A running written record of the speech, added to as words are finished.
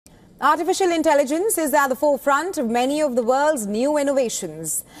Artificial intelligence is at the forefront of many of the world's new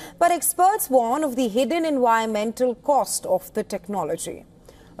innovations, but experts warn of the hidden environmental cost of the technology.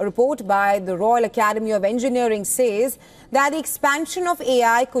 A report by the Royal Academy of Engineering says that the expansion of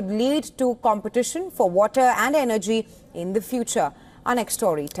AI could lead to competition for water and energy in the future. Our next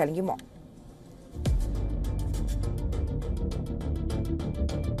story telling you more.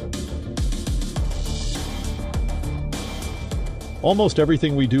 Almost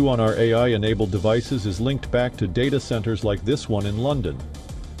everything we do on our AI-enabled devices is linked back to data centers like this one in London.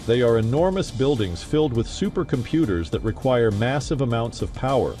 They are enormous buildings filled with supercomputers that require massive amounts of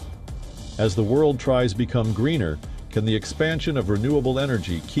power. As the world tries to become greener, can the expansion of renewable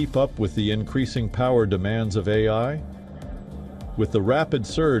energy keep up with the increasing power demands of AI? With the rapid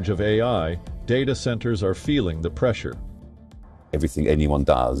surge of AI, data centers are feeling the pressure. Everything anyone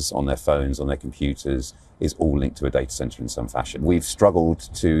does on their phones, on their computers, is all linked to a data center in some fashion. We've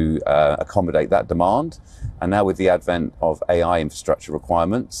struggled to accommodate that demand, and now with the advent of AI infrastructure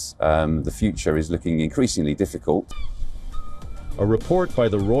requirements, the future is looking increasingly difficult. A report by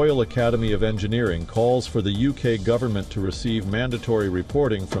the Royal Academy of Engineering calls for the UK government to receive mandatory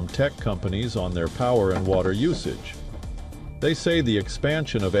reporting from tech companies on their power and water usage. They say the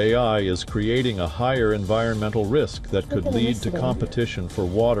expansion of AI is creating a higher environmental risk that could lead to competition for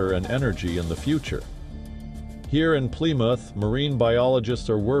water and energy in the future. Here in Plymouth, marine biologists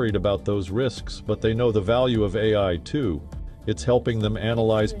are worried about those risks, but they know the value of AI too. It's helping them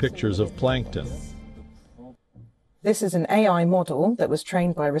analyze pictures of plankton. This is an AI model that was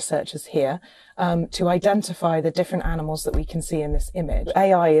trained by researchers here to identify the different animals that we can see in this image.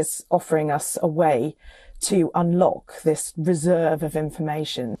 AI is offering us a way to unlock this reserve of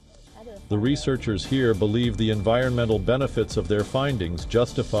information. The researchers here believe the environmental benefits of their findings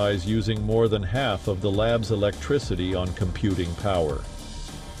justifies using more than half of the lab's electricity on computing power.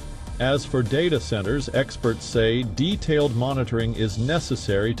 As for data centers, experts say detailed monitoring is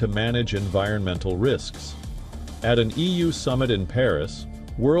necessary to manage environmental risks. At an EU summit in Paris,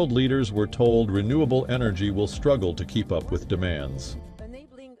 world leaders were told renewable energy will struggle to keep up with demands.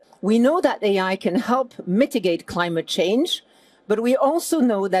 We know that AI can help mitigate climate change, but we also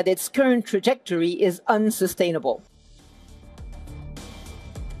know that its current trajectory is unsustainable.